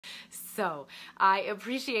So I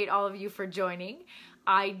appreciate all of you for joining.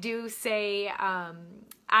 I do say,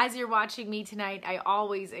 as you're watching me tonight, I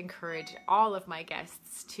always encourage all of my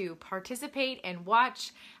guests to participate and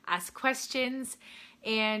watch, ask questions,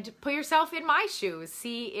 and put yourself in my shoes.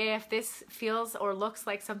 See if this feels or looks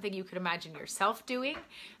like something you could imagine yourself doing.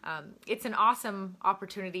 It's an awesome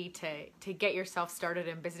opportunity to get yourself started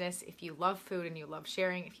in business if you love food and you love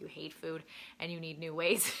sharing, if you hate food and you need new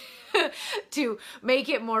ways to make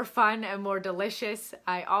it more fun and more delicious.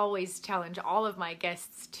 I always challenge all of my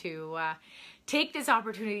guests to take this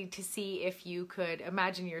opportunity to see if you could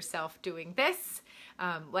imagine yourself doing this.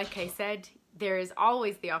 Like I said, there is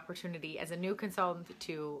always the opportunity as a new consultant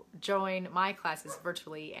to join my classes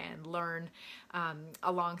virtually and learn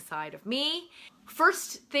alongside of me.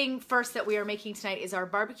 First thing first that we are making tonight is our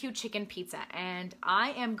barbecue chicken pizza, and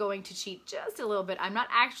I am going to cheat just a little bit. I'm not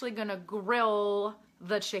actually going to grill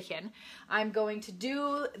the chicken. I'm going to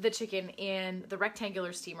do the chicken in the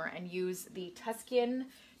rectangular steamer and use the Tuscan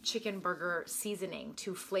chicken burger seasoning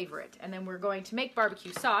to flavor it. And then we're going to make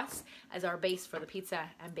barbecue sauce as our base for the pizza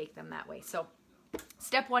and bake them that way. So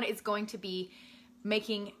step one is going to be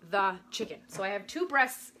making the chicken. So I have 2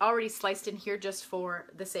 breasts already sliced in here just for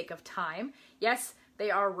the sake of time. Yes, they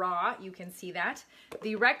are raw, you can see that.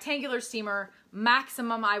 The rectangular steamer,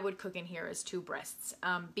 maximum I would cook in here is 2 breasts.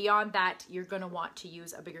 Beyond that, you're gonna want to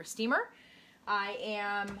use a bigger steamer. I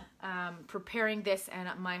am preparing this, and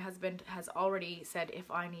my husband has already said if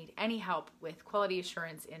I need any help with quality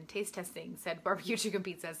assurance in taste testing said barbecue chicken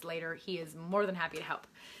pizzas later, he is more than happy to help.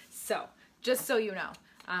 So just so you know,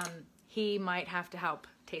 he might have to help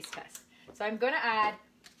taste test. So I'm gonna add,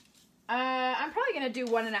 I'm probably gonna do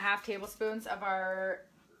 1.5 tablespoons of our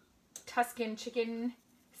Tuscan chicken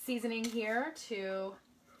seasoning here to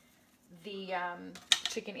the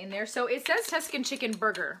chicken in there. So it says Tuscan chicken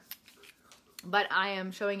burger, but I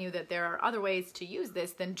am showing you that there are other ways to use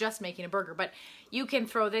this than just making a burger. But you can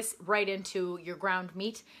throw this right into your ground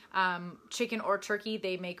meat. Chicken or turkey,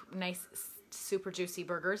 they make nice, super juicy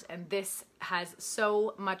burgers, and this has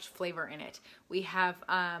so much flavor in it. We have, what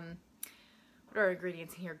are our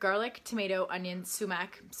ingredients in here? Garlic, tomato, onion,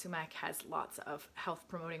 sumac. Sumac has lots of health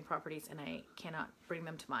promoting properties, and I cannot bring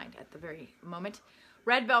them to mind at the very moment.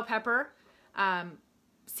 Red bell pepper,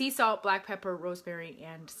 sea salt, black pepper, rosemary,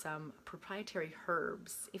 and some proprietary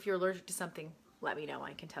herbs. If you're allergic to something, let me know,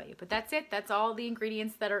 I can tell you. But that's it. That's all the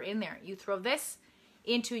ingredients that are in there. You throw this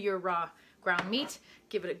into your raw ground meat,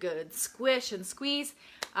 give it a good squish and squeeze.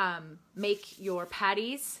 Make your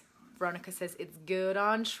patties. Veronica says it's good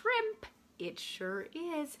on shrimp. It sure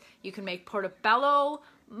is. You can make portobello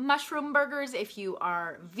mushroom burgers if you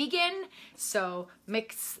are vegan. So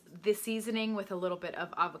mix the seasoning with a little bit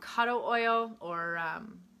of avocado oil or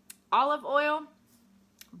olive oil.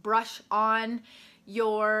 Brush on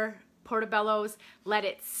your portobellos. Let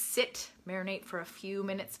it sit, marinate for a few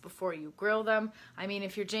minutes before you grill them. I mean,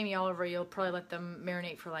 if you're Jamie Oliver, you'll probably let them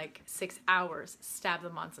marinate for like 6 hours. Stab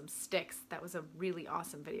them on some sticks. That was a really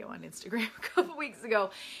awesome video on Instagram a couple weeks ago.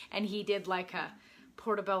 And he did like a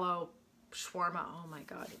portobello shawarma. Oh my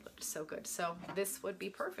God, it looked so good. So this would be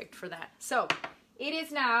perfect for that. So it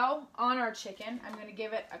is now on our chicken. I'm gonna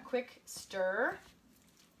give it a quick stir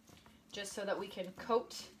just so that we can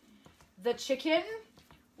coat the chicken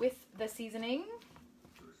with the seasoning.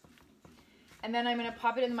 And then I'm gonna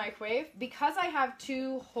pop it in the microwave. Because I have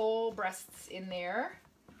 2 whole breasts in there,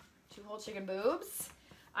 2 whole chicken boobs,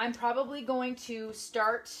 I'm probably going to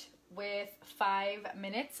start with 5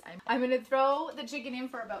 minutes. I'm gonna throw the chicken in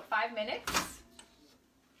for about 5 minutes.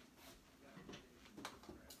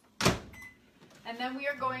 And then we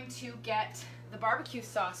are going to get the barbecue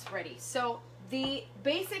sauce ready. So the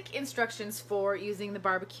basic instructions for using the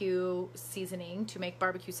barbecue seasoning to make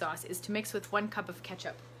barbecue sauce is to mix with 1 cup of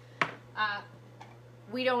ketchup.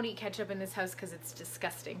 We don't eat ketchup in this house because it's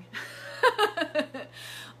disgusting.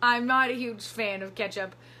 I'm not a huge fan of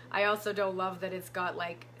ketchup. I also don't love that it's got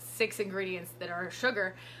like 6 ingredients that are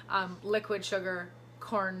sugar, liquid sugar,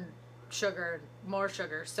 corn sugar, more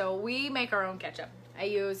sugar. So we make our own ketchup. I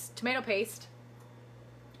use tomato paste,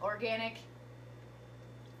 organic,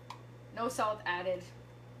 no salt added,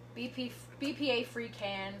 BPA-free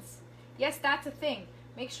cans. Yes, that's a thing.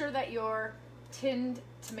 Make sure that your tinned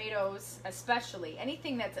tomatoes, especially,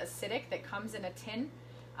 anything that's acidic that comes in a tin,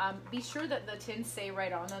 be sure that the tins say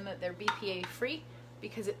right on them that they're BPA-free,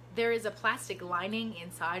 because there is a plastic lining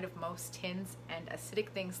inside of most tins, and acidic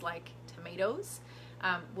things like tomatoes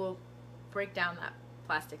will break down that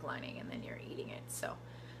plastic lining, and then you're eating it. So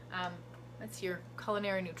that's your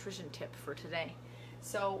culinary nutrition tip for today.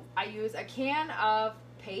 So I use a can of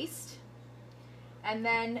paste, and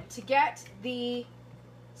then to get the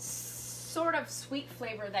sort of sweet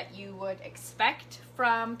flavor that you would expect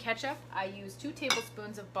from ketchup, I use 2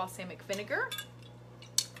 tablespoons of balsamic vinegar,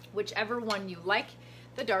 whichever one you like.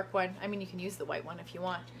 The dark one, I mean, you can use the white one if you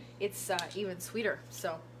want. It's even sweeter,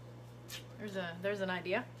 so there's an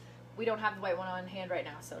idea. We don't have the white one on hand right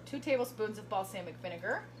now, so 2 tablespoons of balsamic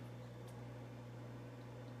vinegar.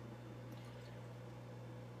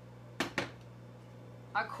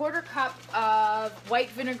 A 1/4 cup of white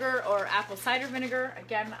vinegar or apple cider vinegar.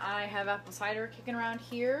 Again, I have apple cider kicking around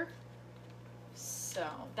here, so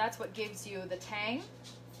that's what gives you the tang.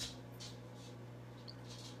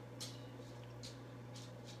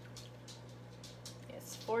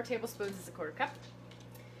 Yes, 4 tablespoons is a 1/4 cup.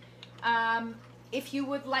 If you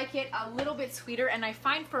would like it a little bit sweeter, and I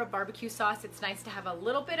find for a barbecue sauce, it's nice to have a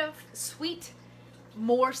little bit of sweet,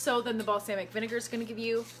 more so than the balsamic vinegar is going to give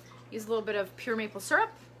you. Use a little bit of pure maple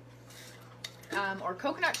syrup or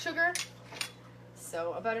coconut sugar.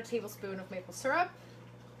 So about a tablespoon of maple syrup.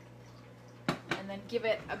 And then give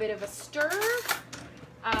it a bit of a stir.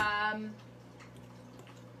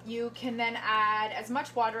 You can then add as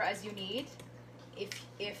much water as you need.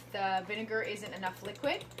 If the vinegar isn't enough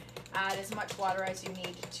liquid, add as much water as you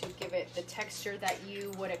need to give it the texture that you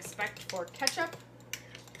would expect for ketchup.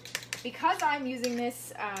 Because I'm using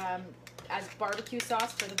this as barbecue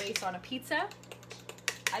sauce for the base on a pizza,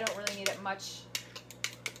 I don't really need it much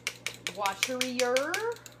waterier.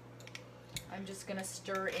 I'm just gonna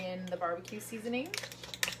stir in the barbecue seasoning.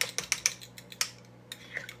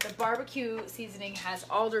 The barbecue seasoning has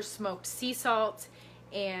alder smoked sea salt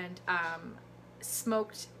and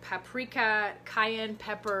smoked paprika, cayenne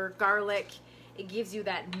pepper, garlic. It gives you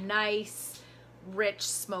that nice, rich,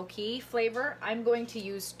 smoky flavor. I'm going to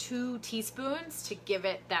use 2 teaspoons to give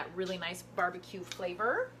it that really nice barbecue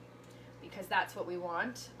flavor, because that's what we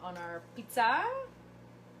want on our pizza.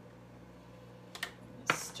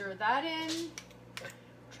 Stir that in.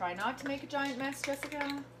 Try not to make a giant mess,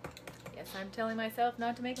 Jessica. Yes, I'm telling myself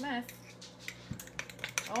not to make a mess.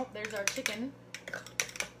 Oh, there's our chicken.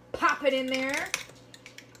 Pop it in there.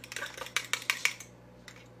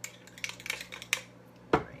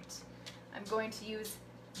 I'm going to use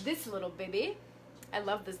this little baby. I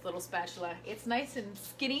love this little spatula. It's nice and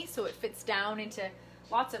skinny, so it fits down into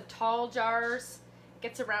lots of tall jars,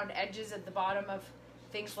 gets around edges at the bottom of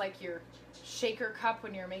things like your shaker cup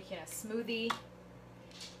when you're making a smoothie.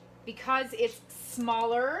 Because it's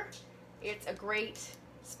smaller, it's a great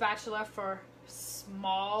spatula for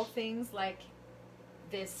small things like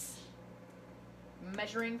this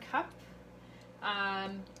measuring cup.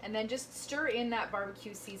 And then just stir in that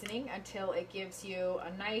barbecue seasoning until it gives you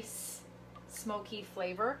a nice smoky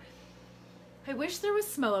flavor. I wish there was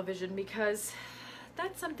smell-o-vision, because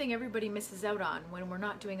that's something everybody misses out on when we're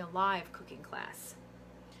not doing a live cooking class.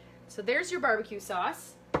 So there's your barbecue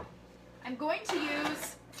sauce. I'm going to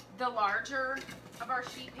use the larger of our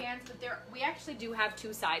sheet pans, but we actually do have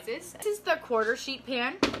 2 sizes. This is the 1/4 sheet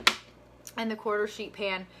pan and the 1/4 sheet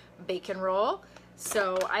pan bacon roll.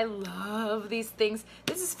 So I love these things.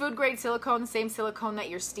 This is food grade silicone, the same silicone that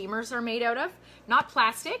your steamers are made out of, not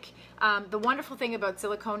plastic. The wonderful thing about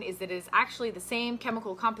silicone is that it is actually the same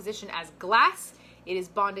chemical composition as glass. It is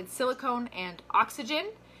bonded silicone and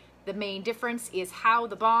oxygen. The main difference is how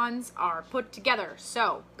the bonds are put together.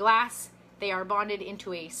 So glass, they are bonded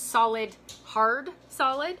into a solid, hard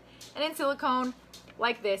solid. And in silicone,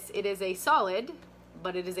 like this, it is a solid,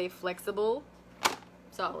 but it is a flexible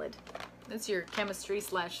solid. That's your chemistry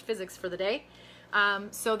 / physics for the day.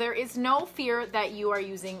 So there is no fear that you are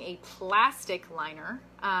using a plastic liner.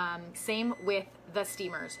 Same with the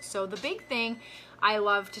steamers. So the big thing I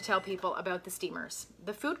love to tell people about the steamers,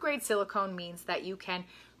 the food grade silicone means that you can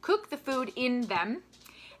cook the food in them,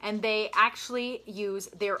 and they actually use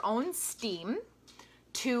their own steam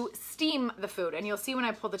to steam the food. And you'll see when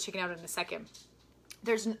I pull the chicken out in a second.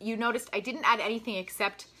 You noticed I didn't add anything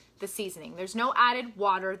except the seasoning. There's no added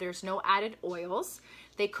water, there's no added oils.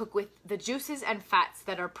 They cook with the juices and fats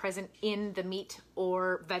that are present in the meat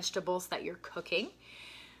or vegetables that you're cooking.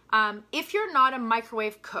 If you're not a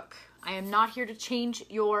microwave cook, I am not here to change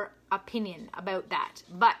your opinion about that,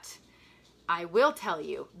 but I will tell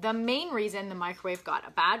you the main reason the microwave got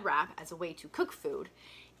a bad rap as a way to cook food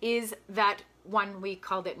is that, one, we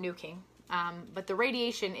called it nuking, but the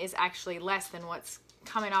radiation is actually less than what's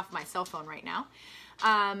coming off my cell phone right now.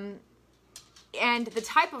 And the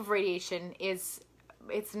type of radiation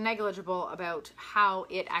it's negligible about how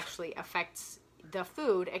it actually affects the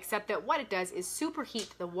food, except that what it does is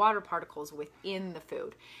superheat the water particles within the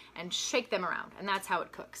food and shake them around, and that's how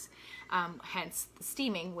it cooks. Hence the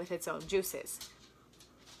steaming with its own juices.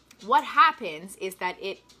 what happens is that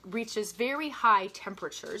it reaches very high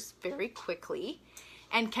temperatures very quickly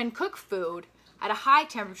and can cook food at a high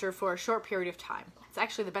temperature for a short period of time. It's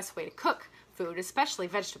actually the best way to cook food, especially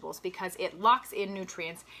vegetables, because it locks in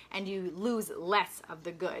nutrients and you lose less of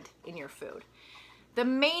the good in your food. The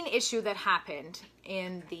main issue that happened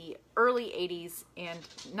in the early 80s and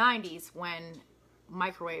 90s when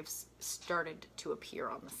microwaves started to appear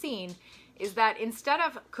on the scene is that instead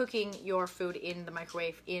of cooking your food in the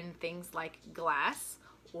microwave in things like glass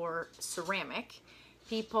or ceramic,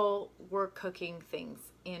 people were cooking things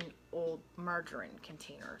in old margarine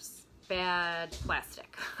containers. Bad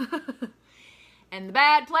plastic. And the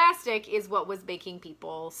bad plastic is what was making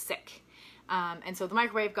people sick. And so the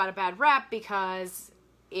microwave got a bad rap because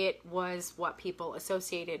it was what people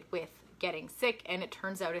associated with getting sick, and it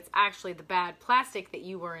turns out it's actually the bad plastic that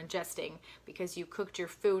you were ingesting because you cooked your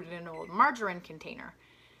food in an old margarine container.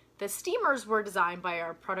 The steamers were designed by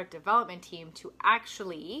our product development team to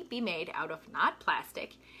actually be made out of not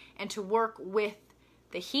plastic and to work with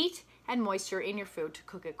the heat and moisture in your food to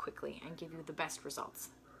cook it quickly and give you the best results.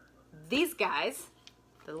 These guys,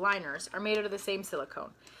 the liners, are made out of the same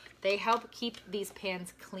silicone. They help keep these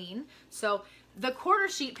pans clean. So the quarter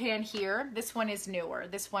sheet pan here, this one is newer.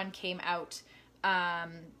 This one came out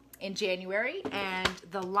in January, and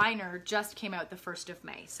the liner just came out the 1st of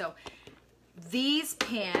May. So these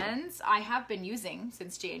pans I have been using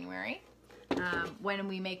since January. When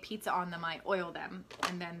we make pizza on them, I oil them,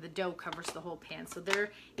 and then the dough covers the whole pan. So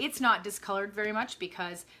it's not discolored very much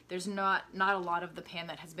because there's not a lot of the pan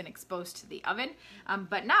that has been exposed to the oven.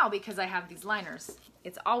 But now, because I have these liners,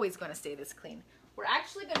 it's always going to stay this clean. We're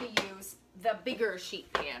actually going to use the bigger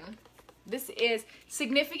sheet pan. This is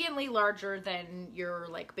significantly larger than your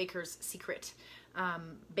like Baker's Secret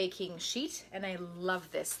baking sheet, and I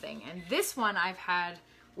love this thing. And this one I've had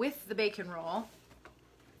with the bacon roll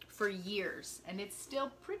for years, and it's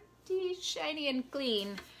still pretty shiny and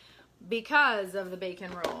clean because of the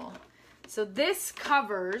bacon roll. So this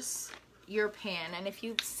covers your pan, and if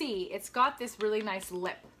you see, it's got this really nice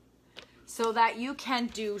lip so that you can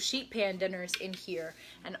do sheet pan dinners in here,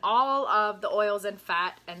 and all of the oils and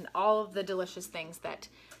fat and all of the delicious things that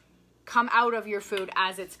come out of your food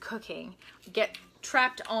as it's cooking get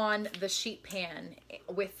trapped on the sheet pan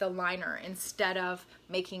with the liner instead of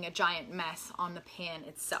making a giant mess on the pan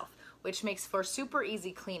itself, which makes for super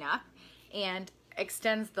easy cleanup and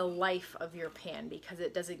extends the life of your pan because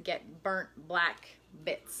it doesn't get burnt black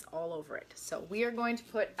bits all over it. So we are going to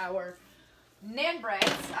put our naan breads.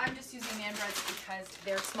 I'm just using naan breads because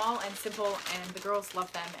they're small and simple and the girls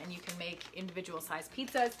love them, and you can make individual sized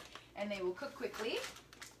pizzas and they will cook quickly.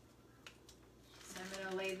 So I'm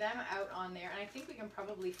going to lay them out on there, and I think we can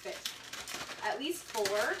probably fit at least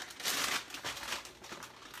 4,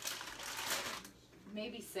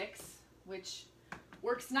 maybe 6, which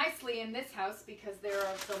works nicely in this house because there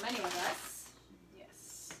are so many of us.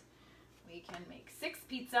 Yes, we can make 6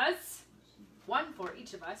 pizzas, 1 for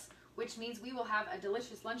each of us, which means we will have a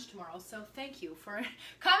delicious lunch tomorrow. So thank you for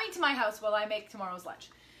coming to my house while I make tomorrow's lunch.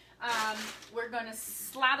 We're going to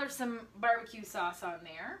slather some barbecue sauce on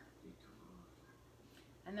there.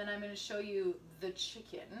 And then I'm going to show you the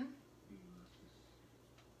chicken.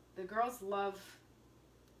 The girls love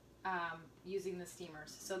using the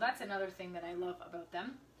steamers. So that's another thing that I love about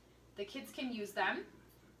them. The kids can use them.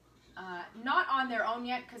 Not on their own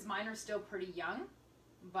yet because mine are still pretty young.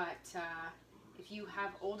 But if you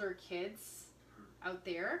have older kids out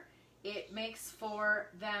there, it makes for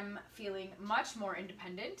them feeling much more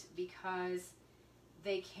independent because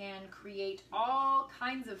they can create all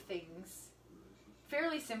kinds of things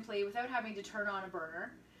fairly simply without having to turn on a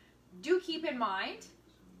burner. Do keep in mind,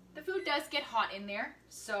 the food does get hot in there,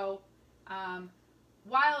 so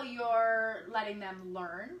while you're letting them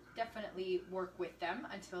learn, definitely work with them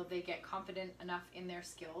until they get confident enough in their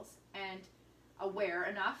skills and aware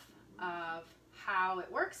enough of how it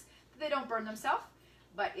works that they don't burn themselves.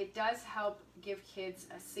 But it does help give kids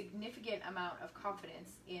a significant amount of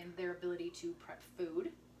confidence in their ability to prep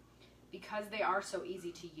food because they are so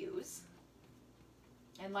easy to use.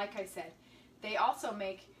 And like I said, they also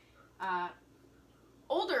make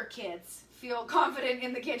older kids feel confident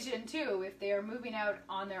in the kitchen too. If they are moving out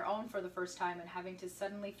on their own for the first time and having to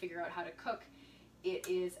suddenly figure out how to cook, it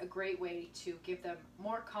is a great way to give them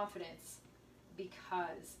more confidence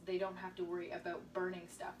because they don't have to worry about burning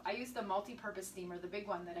stuff. I use the multi-purpose steamer, the big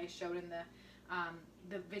one that I showed in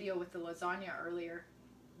the video with the lasagna earlier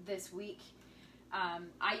this week.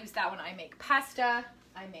 I use that when I make pasta,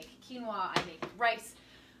 I make quinoa, I make rice.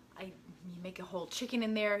 You make a whole chicken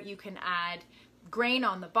in there. You can add grain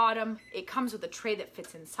on the bottom. It comes with a tray that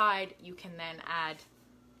fits inside. You can then add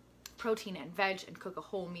protein and veg and cook a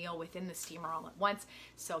whole meal within the steamer all at once.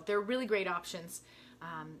 So they're really great options.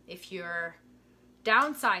 If you're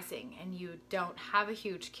downsizing and you don't have a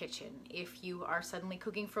huge kitchen, if you are suddenly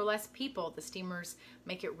cooking for less people, the steamers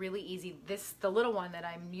make it really easy. The little one that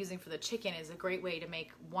I'm using for the chicken is a great way to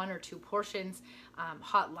make 1 or 2 portions,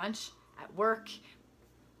 hot lunch at work.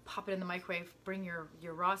 Pop it in the microwave, bring your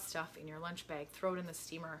raw stuff in your lunch bag, throw it in the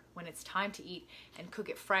steamer when it's time to eat, and cook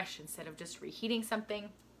it fresh instead of just reheating something.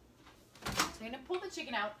 So I'm gonna pull the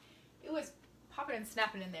chicken out. It was popping and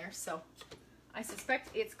snapping in there, so I suspect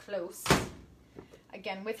it's close.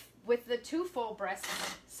 Again, with the 2 full breasts,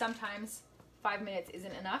 sometimes 5 minutes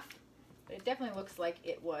isn't enough, but it definitely looks like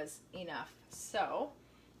it was enough. So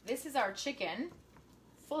this is our chicken,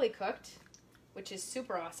 fully cooked, which is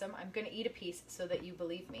super awesome. I'm gonna eat a piece so that you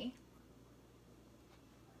believe me.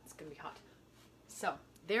 It's gonna be hot. So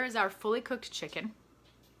there is our fully cooked chicken,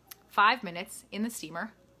 5 minutes in the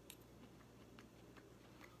steamer.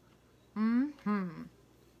 I'm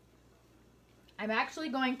actually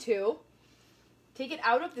going to take it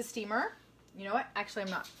out of the steamer. You know what? Actually, I'm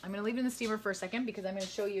not. I'm going to leave it in the steamer for a second because I'm going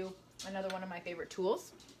to show you another one of my favorite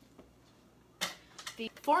tools.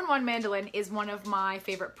 The 4-in-1 mandolin is one of my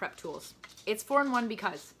favorite prep tools. It's 4-in-1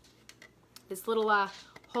 because this little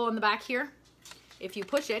hole in the back here, if you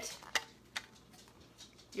push it,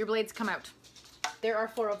 your blades come out. There are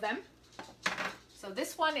 4 of them. So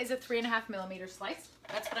this one is a 3.5mm slice.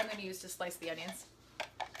 That's what I'm going to use to slice the onions.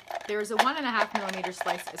 There's a 1.5mm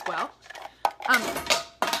slice as well. I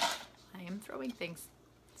am throwing things.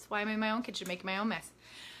 That's why I'm in my own kitchen making my own mess.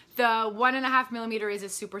 The 1.5mm is a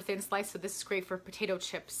super thin slice, so this is great for potato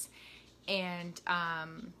chips and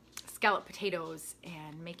scalloped potatoes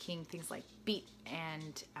and making things like beet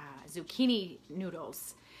and zucchini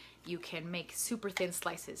noodles. You can make super thin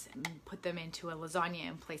slices and put them into a lasagna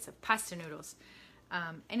in place of pasta noodles.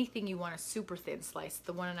 Anything you want a super thin slice,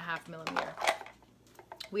 the 1.5mm.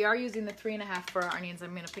 We are using the 3.5 for our onions.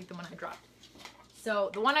 I'm going to pick the one I dropped.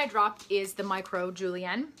 So the one I dropped is the micro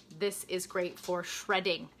julienne. This is great for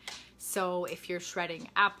shredding. So if you're shredding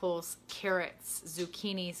apples, carrots,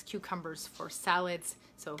 zucchinis, cucumbers for salads,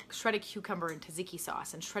 so shredded cucumber in tzatziki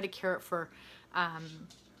sauce and shredded carrot for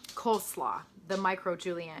coleslaw, the micro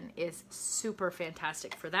julienne is super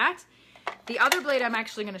fantastic for that. The other blade I'm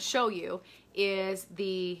actually going to show you is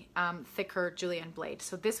the thicker julienne blade.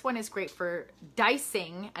 So this one is great for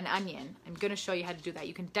dicing an onion. I'm going to show you how to do that.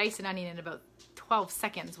 You can dice an onion in about 12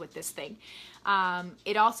 seconds with this thing.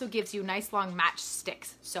 It also gives you nice long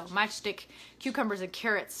matchsticks. So matchstick cucumbers and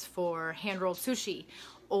carrots for hand-rolled sushi,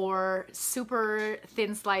 or super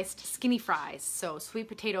thin sliced skinny fries. So sweet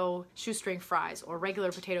potato shoestring fries or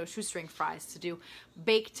regular potato shoestring fries to do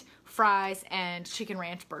baked fries and chicken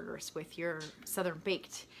ranch burgers with your Southern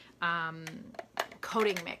baked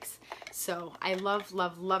coating mix. So I love,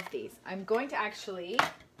 love, love these. I'm going to actually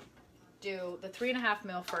do the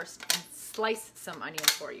 3.5mm first and slice some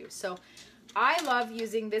onions for you. So I love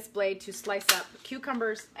using this blade to slice up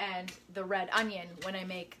cucumbers and the red onion when I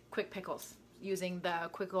make quick pickles using the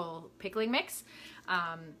Quickle pickling mix.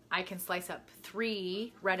 I can slice up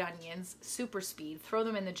 3 red onions, super speed, throw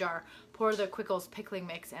them in the jar, pour the Quickle's pickling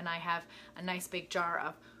mix, and I have a nice big jar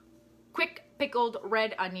of quick pickled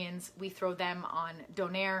red onions. We throw them on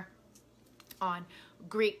donair, on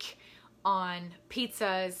Greek, on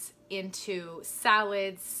pizzas, into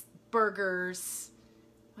salads, burgers.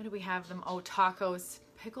 What do we have them? Oh, tacos.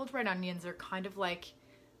 Pickled red onions are kind of like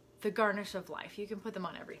the garnish of life. You can put them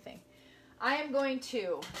on everything. I am going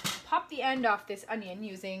to pop the end off this onion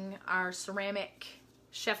using our ceramic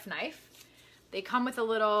chef knife. They come with a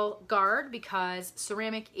little guard because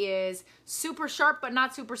ceramic is super sharp but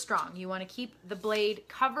not super strong. You want to keep the blade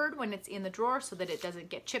covered when it's in the drawer so that it doesn't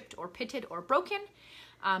get chipped or pitted or broken.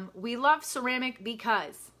 We love ceramic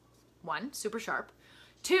because, 1, super sharp.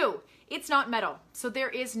 2, it's not metal, so there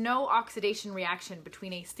is no oxidation reaction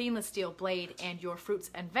between a stainless steel blade and your fruits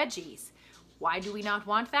and veggies. Why do we not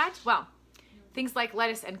want that? Well, things like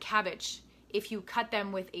lettuce and cabbage, if you cut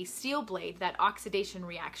them with a steel blade, that oxidation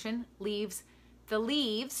reaction leaves the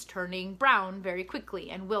leaves turning brown very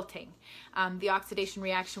quickly and wilting. The oxidation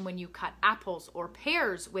reaction when you cut apples or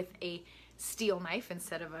pears with a steel knife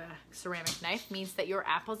instead of a ceramic knife means that your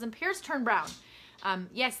apples and pears turn brown.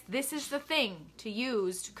 Yes, this is the thing to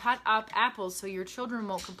use to cut up apples so your children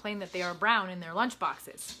won't complain that they are brown in their lunch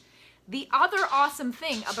boxes. The other awesome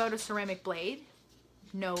thing about a ceramic blade,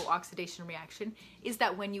 no oxidation reaction, is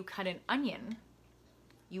that when you cut an onion,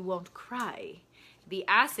 you won't cry. The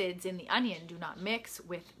acids in the onion do not mix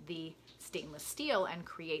with the stainless steel and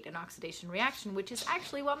create an oxidation reaction, which is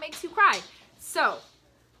actually what makes you cry. So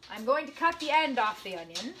I'm going to cut the end off the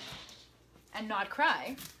onion. and not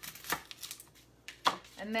cry.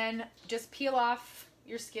 And then just peel off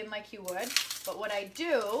your skin like you would. But what I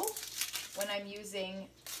do when I'm using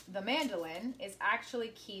the mandolin is actually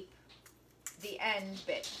keep the end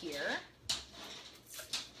bit here.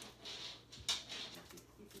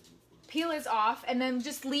 Peel is off and then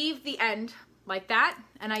just leave the end like that,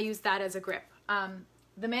 and I use that as a grip.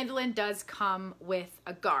 The mandolin does come with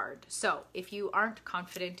a guard, so if you aren't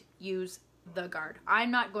confident, use the guard.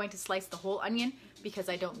 I'm not going to slice the whole onion because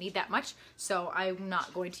I don't need that much, so I'm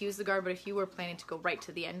not going to use the guard, but if you were planning to go right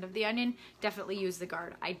to the end of the onion, definitely use the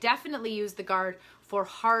guard. I definitely use the guard for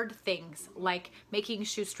hard things like making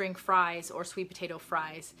shoestring fries or sweet potato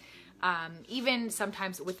fries. Even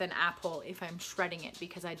sometimes with an apple if I'm shredding it,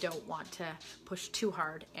 because I don't want to push too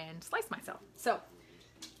hard and slice myself. So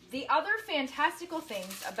the other fantastical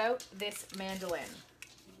things about this mandolin,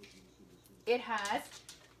 it has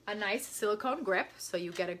a nice silicone grip, so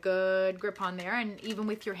you get a good grip on there, and even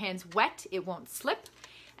with your hands wet it won't slip.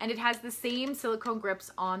 And it has the same silicone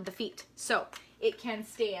grips on the feet, so it can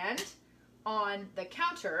stand on the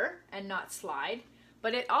counter and not slide.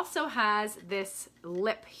 But it also has this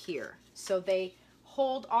lip here, so they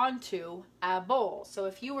hold onto a bowl. So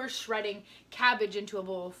if you were shredding cabbage into a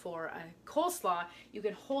bowl for a coleslaw, you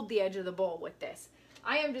can hold the edge of the bowl with this.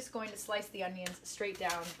 I am just going to slice the onions straight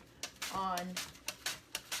down on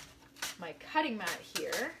my cutting mat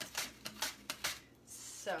here.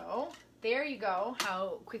 So there you go.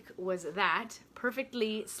 How quick was that?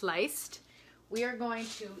 Perfectly sliced. We are going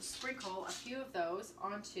to sprinkle a few of those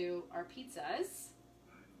onto our pizzas,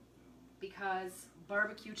 because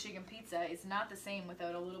barbecue chicken pizza is not the same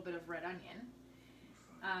without a little bit of red onion.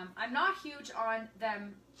 I'm not huge on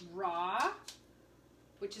them raw,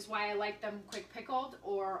 which is why I like them quick pickled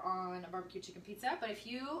or on a barbecue chicken pizza. But if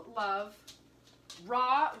you love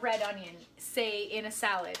raw red onion, say in a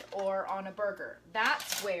salad or on a burger,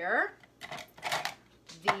 that's where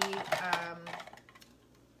the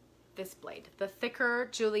this blade, the thicker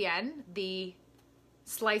julienne, the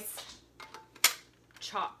slice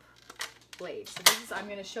chop blade. So this is, I'm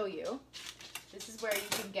going to show you. This is where you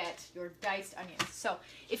can get your diced onions. So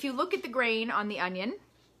if you look at the grain on the onion,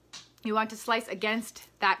 you want to slice against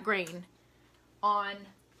that grain on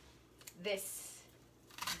this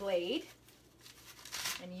blade,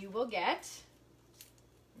 and you will get,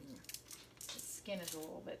 the skin is a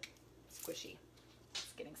little bit squishy.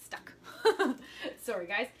 It's getting stuck. Sorry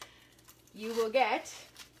guys. You will get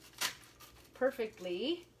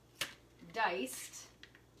perfectly diced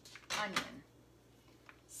onion.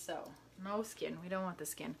 So no skin, we don't want the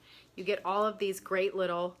skin. You get all of these great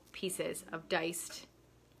little pieces of diced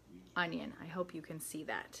onion. I hope you can see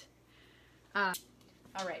that.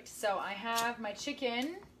 All right, so I have my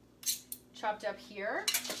chicken chopped up here.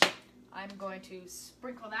 I'm going to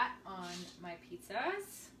sprinkle that on my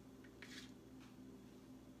pizzas.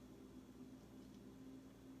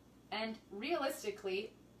 And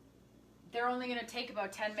realistically, they're only going to take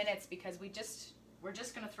about 10 minutes because we're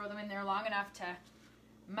just going to throw them in there long enough to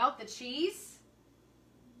melt the cheese,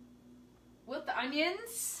 wilt the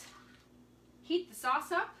onions, heat the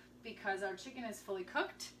sauce up because our chicken is fully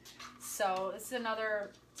cooked. So this is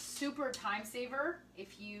another super time saver.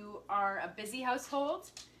 If you are a busy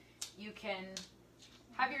household, you can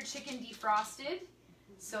have your chicken defrosted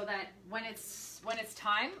so that when it's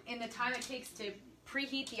time, in the time it takes to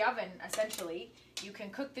preheat the oven, essentially, you can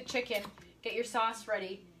cook the chicken, get your sauce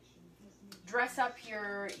ready, dress up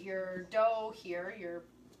your dough here, your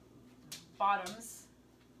bottoms.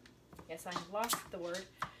 Yes, I lost the word.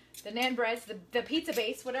 The naan breads, the pizza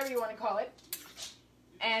base, whatever you want to call it.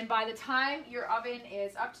 And by the time your oven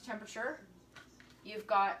is up to temperature, you've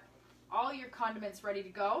got all your condiments ready to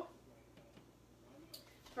go.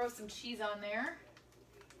 Throw some cheese on there.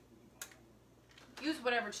 Use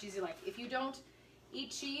whatever cheese you like. If you don't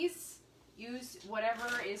eat cheese, use whatever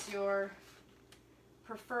is your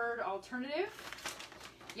preferred alternative.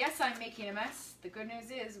 Yes, I'm making a mess. The good news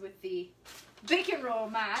is with the bacon roll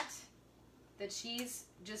mat, the cheese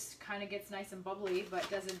just kind of gets nice and bubbly, but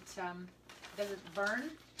doesn't burn.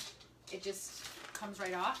 It just comes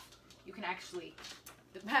right off. You can actually,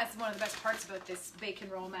 that's one of the best parts about this bacon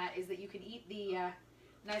roll mat, is that you can eat the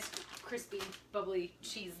nice crispy bubbly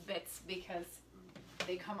cheese bits because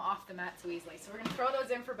they come off the mat so easily. So we're going to throw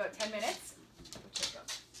those in for about 10 minutes.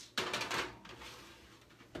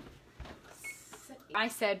 I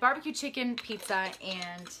said barbecue chicken, pizza,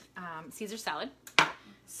 and Caesar salad.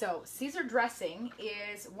 So Caesar dressing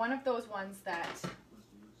is one of those ones that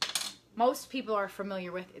most people are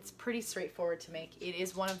familiar with. It's pretty straightforward to make. It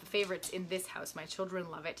is one of the favorites in this house. My children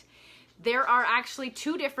love it. There are actually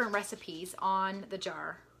two different recipes on the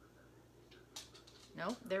jar.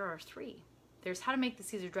 No, there are 3. There's how to make the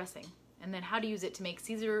Caesar dressing, and then how to use it to make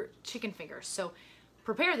Caesar chicken fingers. So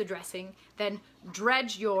prepare the dressing, then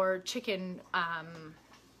dredge your chicken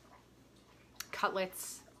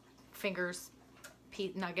cutlets, fingers,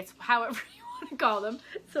 nuggets, however you want to call them,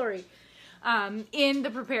 sorry, in the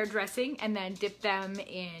prepared dressing, and then dip them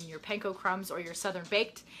in your panko crumbs or your southern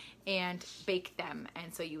baked and bake them.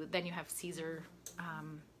 And so then you have Caesar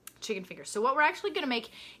chicken fingers. So what we're actually going to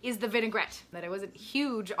make is the vinaigrette. That I wasn't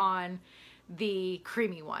huge on the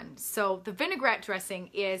creamy one. So the vinaigrette dressing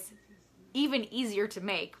is even easier to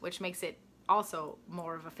make, which makes it also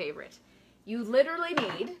more of a favorite. You literally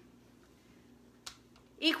need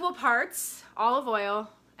equal parts olive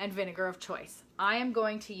oil and vinegar of choice. I am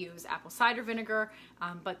going to use apple cider vinegar,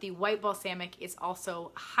 but the white balsamic is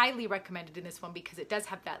also highly recommended in this one because it does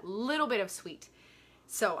have that little bit of sweet.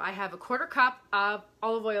 So I have a 1/4 cup of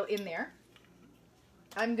olive oil in there.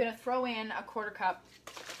 I'm gonna throw in a 1/4 cup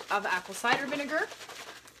of apple cider vinegar.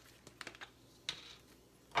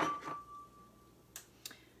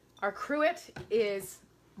 Our cruet is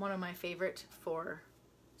one of my favorite for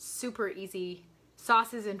super easy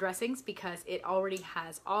sauces and dressings because it already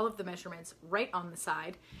has all of the measurements right on the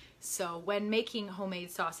side. So when making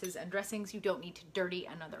homemade sauces and dressings, you don't need to dirty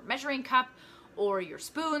another measuring cup or your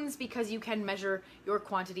spoons because you can measure your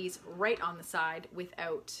quantities right on the side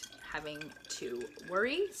without having to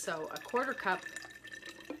worry. So a 1/4 cup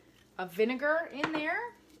of vinegar in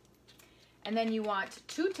there. And then you want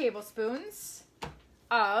 2 tablespoons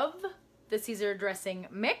of the Caesar dressing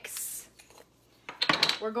mix.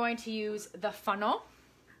 We're going to use the funnel.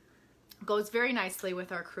 Goes very nicely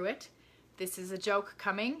with our cruet. This is a joke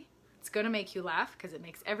coming. It's gonna make you laugh because it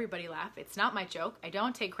makes everybody laugh. It's not my joke. I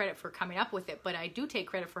don't take credit for coming up with it, but I do take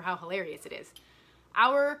credit for how hilarious it is.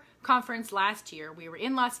 Our conference last year, we were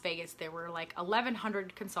in Las Vegas. There were like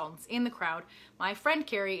 1,100 consultants in the crowd. My friend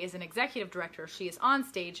Carrie is an executive director. She is on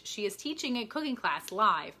stage. She is teaching a cooking class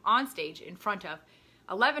live on stage in front of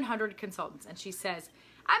 1,100 consultants. And she says,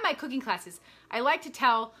 at my cooking classes, I like to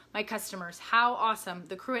tell my customers how awesome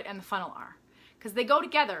the cruet and the funnel are because they go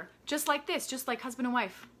together just like this, just like husband and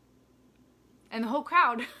wife. And the whole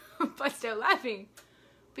crowd bust out laughing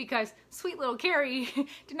because sweet little Carrie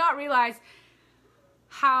did not realize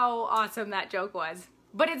how awesome that joke was.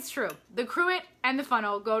 But it's true. The cruet and the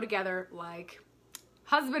funnel go together like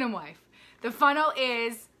husband and wife. The funnel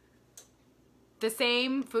is the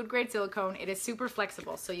same food grade silicone. It is super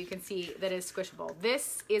flexible, so you can see that it's squishable.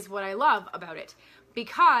 This is what I love about it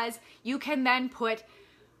because you can then put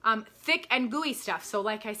thick and gooey stuff. So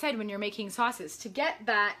like I said, when you're making sauces, to get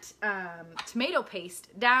that tomato paste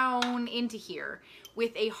down into here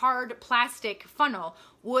with a hard plastic funnel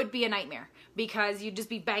would be a nightmare because you'd just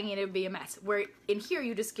be banging it, it would be a mess. Where in here,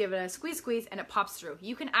 you just give it a squeeze and it pops through.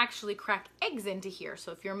 You can actually crack eggs into here.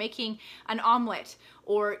 So if you're making an omelet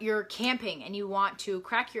or you're camping and you want to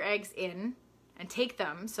crack your eggs in and take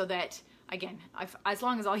them so that, again, as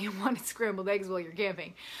long as all you want is scrambled eggs while you're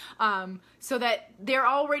camping, so that they're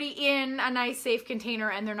already in a nice safe container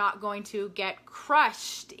and they're not going to get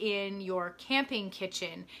crushed in your camping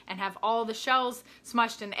kitchen and have all the shells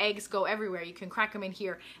smushed and eggs go everywhere. You can crack them in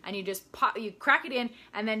here and you just you crack it in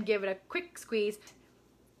and then give it a quick squeeze,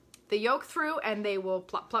 the yolk through, and they will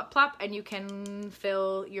plop, plop, plop, and you can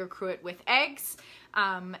fill your cruet with eggs.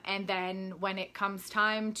 And then when it comes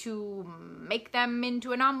time to make them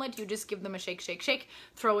into an omelet, you just give them a shake, shake, shake,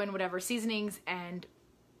 throw in whatever seasonings and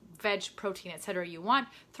veg, protein, etc. you want,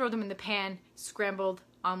 throw them in the pan, scrambled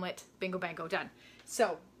omelet, bingo, bango, done.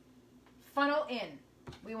 So funnel in.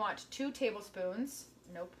 We want 2 tablespoons.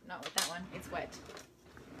 Nope, not with that one. It's wet.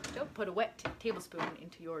 Don't put a wet tablespoon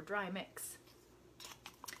into your dry mix.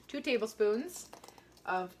 2 tablespoons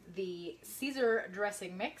of the Caesar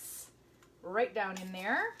dressing mix right down in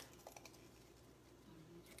there.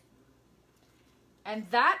 And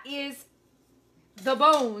that is the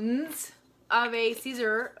bones of a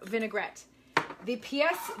Caesar vinaigrette. The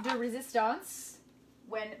pièce de résistance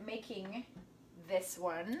when making this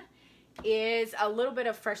one is a little bit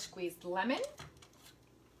of fresh squeezed lemon.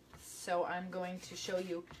 So I'm going to show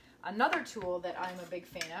you another tool that I'm a big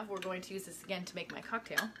fan of. We're going to use this again to make my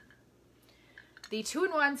cocktail. The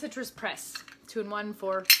 2-in-1 citrus press. 2-in-1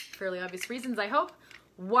 for fairly obvious reasons, I hope.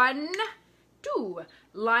 1, 2,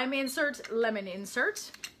 lime insert, lemon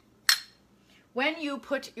insert. When you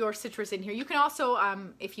put your citrus in here, you can also,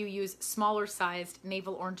 if you use smaller sized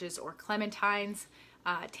navel oranges or clementines,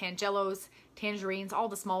 tangelos, tangerines, all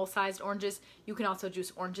the small sized oranges, you can also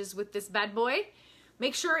juice oranges with this bad boy.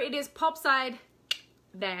 Make sure it is pulp side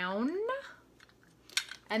down,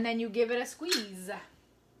 and then you give it a squeeze.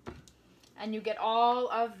 and you get all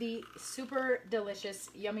of the super delicious,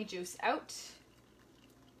 yummy juice out.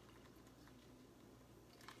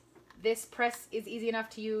 This press is easy enough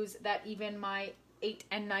to use that even my 8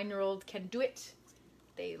 and 9-year-old can do it.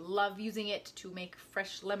 They love using it to make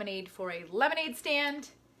fresh lemonade for a lemonade stand.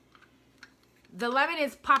 The lemon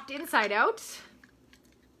is popped inside out.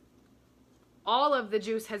 All of the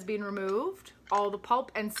juice has been removed. All the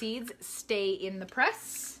pulp and seeds stay in the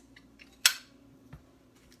press.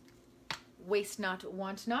 Waste not,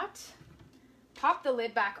 want not. Pop the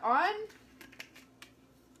lid back on.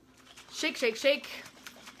 Shake, shake, shake.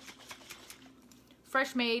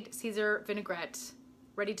 Fresh made Caesar vinaigrette,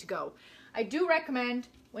 ready to go. I do recommend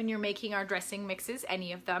when you're making our dressing mixes,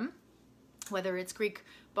 any of them, whether it's Greek,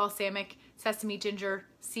 balsamic, sesame, ginger,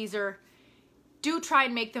 Caesar, do try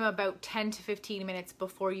and make them about 10 to 15 minutes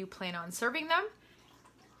before you plan on serving them.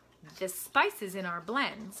 The spices in our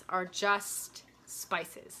blends are just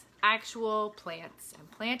spices, actual plants and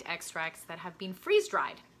plant extracts that have been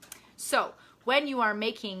freeze-dried. So when you are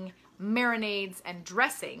making marinades and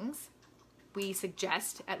dressings, we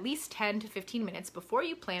suggest at least 10 to 15 minutes before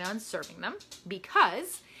you plan on serving them,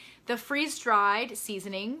 because the freeze-dried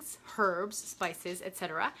seasonings, herbs, spices,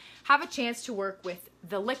 etc. have a chance to work with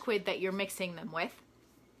the liquid that you're mixing them with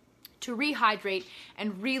to rehydrate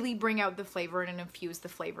and really bring out the flavor and infuse the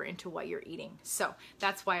flavor into what you're eating. So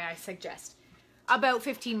that's why I suggest about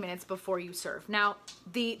 15 minutes before you serve. Now,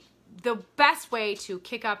 the best way to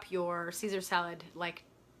kick up your Caesar salad, like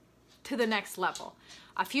to the next level,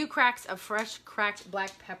 a few cracks of fresh cracked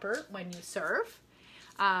black pepper when you serve,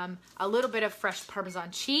 a little bit of fresh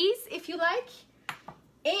Parmesan cheese if you like,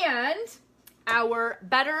 and our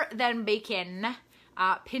better than bacon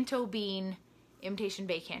pinto bean imitation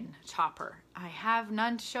bacon chopper. I have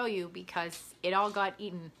none to show you because it all got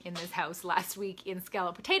eaten in this house last week in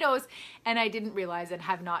scalloped potatoes, and I didn't realize and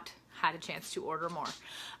have not had a chance to order more.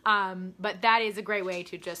 But that is a great way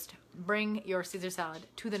to just bring your Caesar salad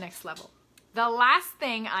to the next level. The last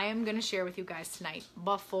thing I am going to share with you guys tonight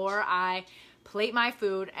before I plate my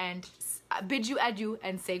food and bid you adieu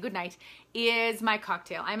and say goodnight is my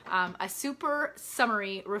cocktail. I'm a super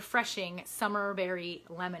summery, refreshing summer berry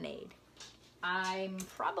lemonade. I'm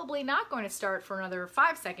probably not going to start for another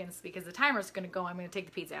 5 seconds because the timer's going to go. I'm going to take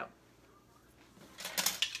the pizza out.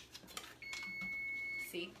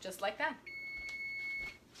 See, just like that.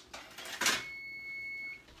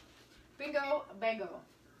 Bingo, bango.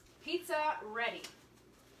 Pizza ready.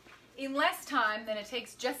 In less time than it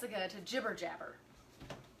takes Jessica to jibber jabber.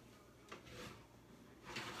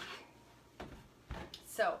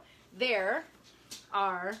 So there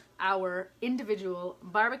are our individual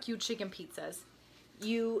barbecue chicken pizzas.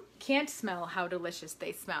 You can't smell how delicious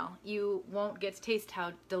they smell. You won't get to taste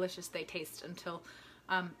how delicious they taste until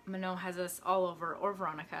Manon has us all over, or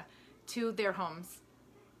Veronica, to their homes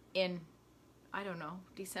in, I don't know,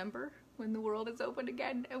 December, when the world is open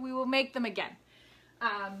again, and we will make them again.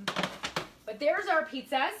 But there's our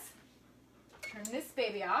pizzas. Turn this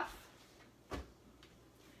baby off.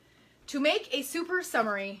 To make a super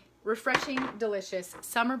summery, refreshing, delicious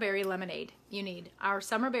summer berry lemonade, you need our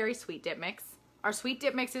summer berry sweet dip mix. Our sweet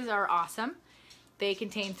dip mixes are awesome. They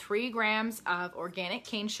contain 3 grams of organic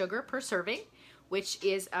cane sugar per serving, which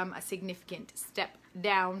is a significant step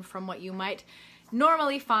down from what you might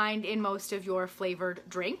normally find in most of your flavored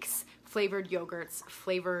drinks, flavored yogurts,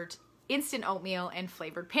 flavored instant oatmeal, and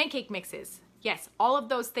flavored pancake mixes. Yes, all of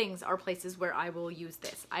those things are places where I will use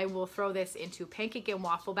this. I will throw this into pancake and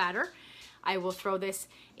waffle batter. I will throw this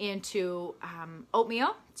into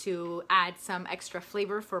oatmeal to add some extra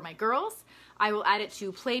flavor for my girls. I will add it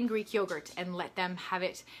to plain Greek yogurt and let them have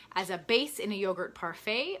it as a base in a yogurt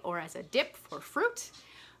parfait or as a dip for fruit.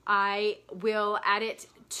 I will add it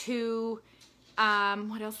to,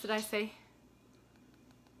 what else did I say?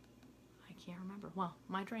 I can't remember. Well,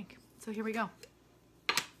 my drink. So here we go.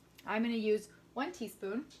 I'm going to use 1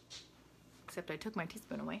 teaspoon, except I took my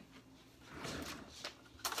teaspoon away.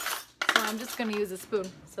 So I'm just going to use a spoon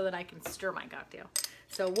so that I can stir my cocktail.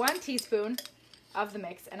 So 1 teaspoon of the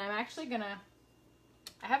mix, and I'm actually going to,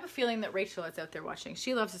 I have a feeling that Rachel is out there watching.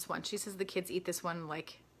 She loves this one. She says the kids eat this one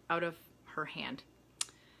like out of her hand.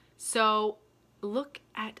 So look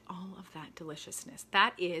at all of that deliciousness.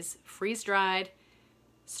 That is freeze-dried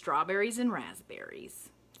strawberries and raspberries.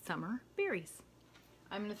 Summer berries.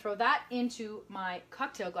 I'm going to throw that into my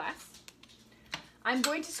cocktail glass. I'm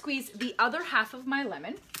going to squeeze the other half of my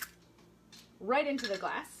lemon right into the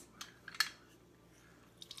glass.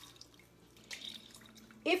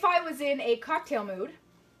 If I was in a cocktail mood,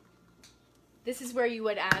 this is where you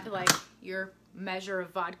would add like your measure of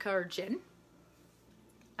vodka or gin.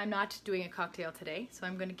 I'm not doing a cocktail today, so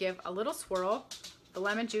I'm going to give a little swirl, the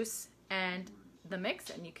lemon juice and the mix,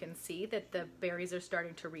 and you can see that the berries are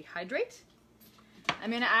starting to rehydrate. I'm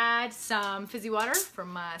going to add some fizzy water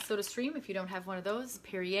from SodaStream. If you don't have one of those,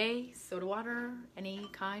 Perrier, soda water, any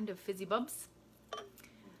kind of fizzy bubs.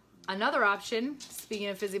 Another option, speaking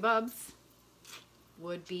of fizzy bubs,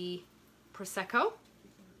 would be Prosecco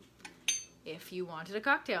if you wanted a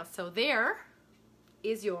cocktail. So there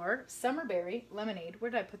is your summerberry lemonade. Where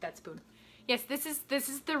did I put that spoon? Yes, this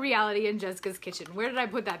is the reality in Jessica's kitchen. Where did I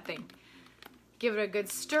put that thing? Give it a good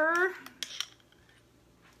stir.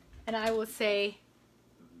 And I will say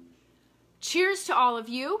cheers to all of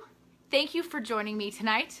you. Thank you for joining me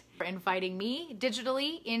tonight, for inviting me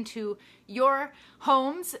digitally into your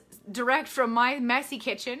homes, direct from my messy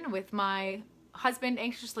kitchen with my husband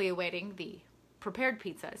anxiously awaiting the prepared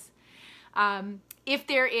pizzas. If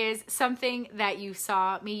there is something that you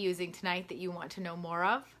saw me using tonight that you want to know more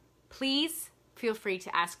of, please feel free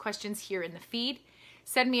to ask questions here in the feed.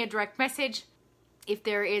 Send me a direct message. If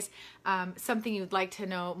there is something you'd like to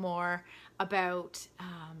know more about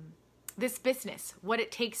this business, what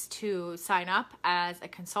it takes to sign up as a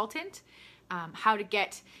consultant, how to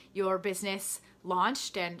get your business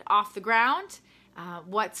launched and off the ground,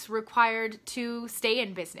 what's required to stay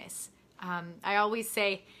in business. I always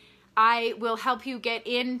say, I will help you get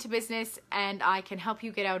into business and I can help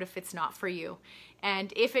you get out if it's not for you.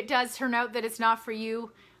 And if it does turn out that it's not for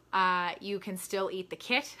you, you can still eat the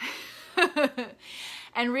kit.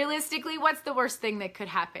 And realistically, what's the worst thing that could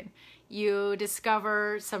happen? You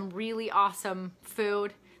discover some really awesome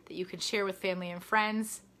food that you can share with family and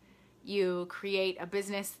friends. You create a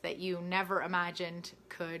business that you never imagined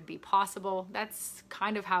could be possible. That's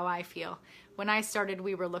kind of how I feel. When I started,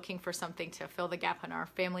 we were looking for something to fill the gap in our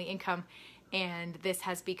family income, and this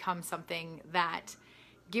has become something that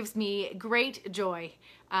gives me great joy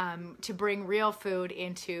to bring real food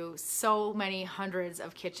into so many hundreds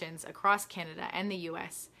of kitchens across Canada and the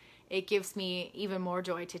US. It gives me even more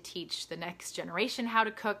joy to teach the next generation how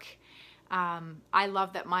to cook. I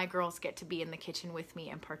love that my girls get to be in the kitchen with me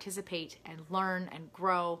and participate and learn and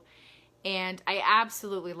grow. And I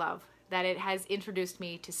absolutely love that it has introduced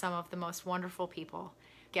me to some of the most wonderful people.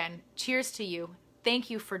 Again, cheers to you. Thank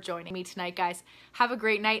you for joining me tonight, guys. Have a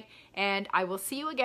great night, and I will see you again.